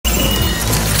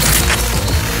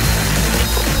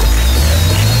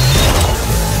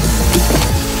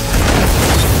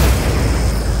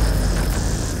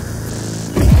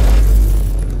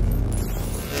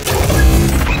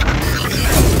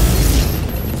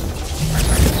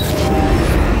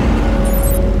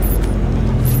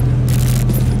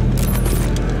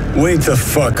Wake the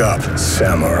fuck up,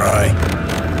 samurai.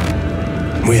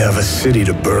 We have a city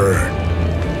to burn.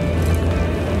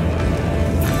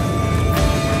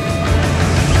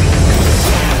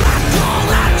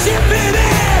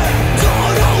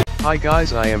 Hi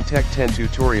guys, I am Tech10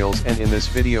 Tutorials, and in this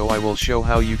video I will show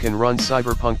how you can run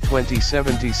Cyberpunk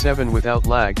 2077 without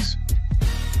lags.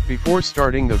 Before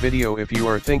starting the video, if you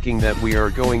are thinking that we are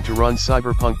going to run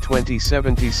Cyberpunk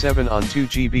 2077 on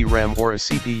 2GB RAM or a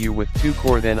CPU with 2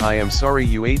 core, then I am sorry,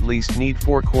 you at least need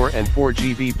 4 core and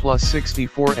 4GB plus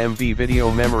 64MB video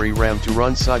memory RAM to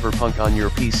run Cyberpunk on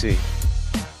your PC.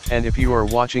 And if you are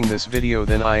watching this video,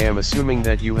 then I am assuming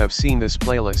that you have seen this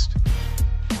playlist.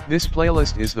 This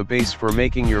playlist is the base for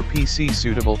making your PC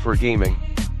suitable for gaming.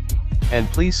 And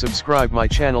please subscribe my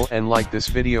channel and like this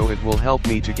video, it will help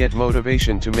me to get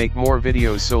motivation to make more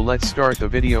videos. So let's start the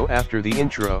video after the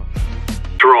intro.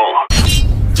 Roll.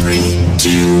 3,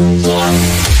 2, 1.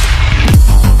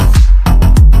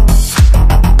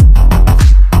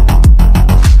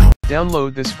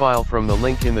 Download this file from the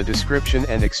link in the description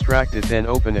and extract it, then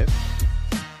open it.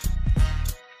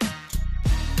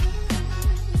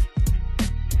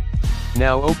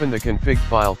 Now open the config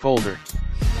file folder.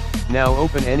 Now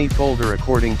open any folder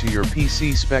according to your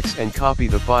PC specs and copy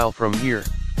the file from here.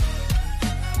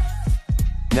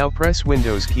 Now press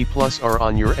Windows key plus R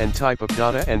on your end, type of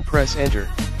data and press enter.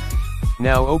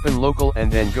 Now open local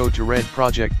and then go to Red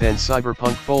Project, then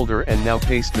Cyberpunk folder, and now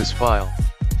paste this file.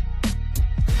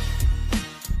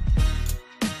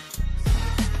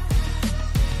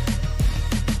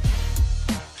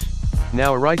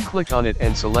 Now right click on it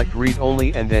and select read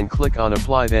only and then click on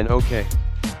apply, then OK.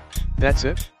 That's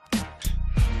it.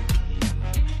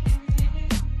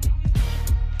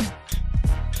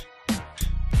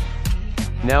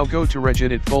 Now go to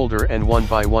regedit folder and one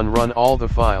by one run all the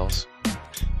files.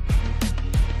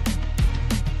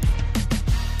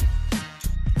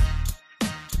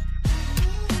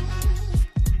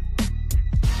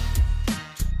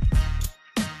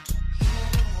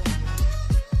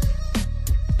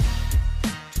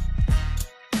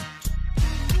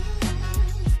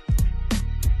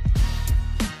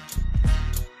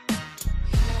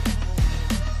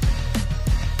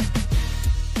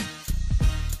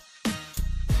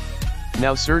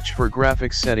 Now search for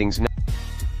graphics settings.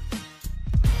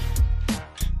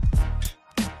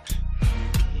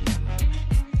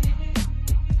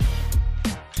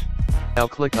 Now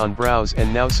click on browse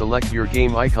and now select your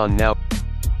game icon. Now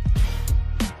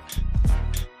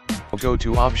go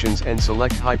to options and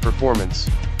select high performance.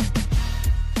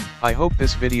 I hope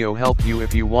this video helped you.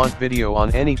 If you want video on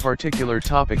any particular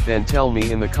topic, then tell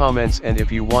me in the comments, and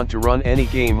if you want to run any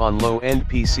game on low-end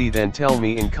PC, then tell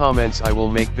me in comments. I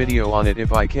will make video on it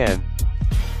if I can.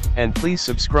 And please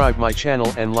subscribe my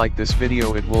channel and like this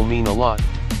video, it will mean a lot.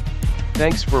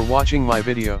 Thanks for watching my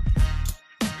video.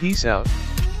 Peace out.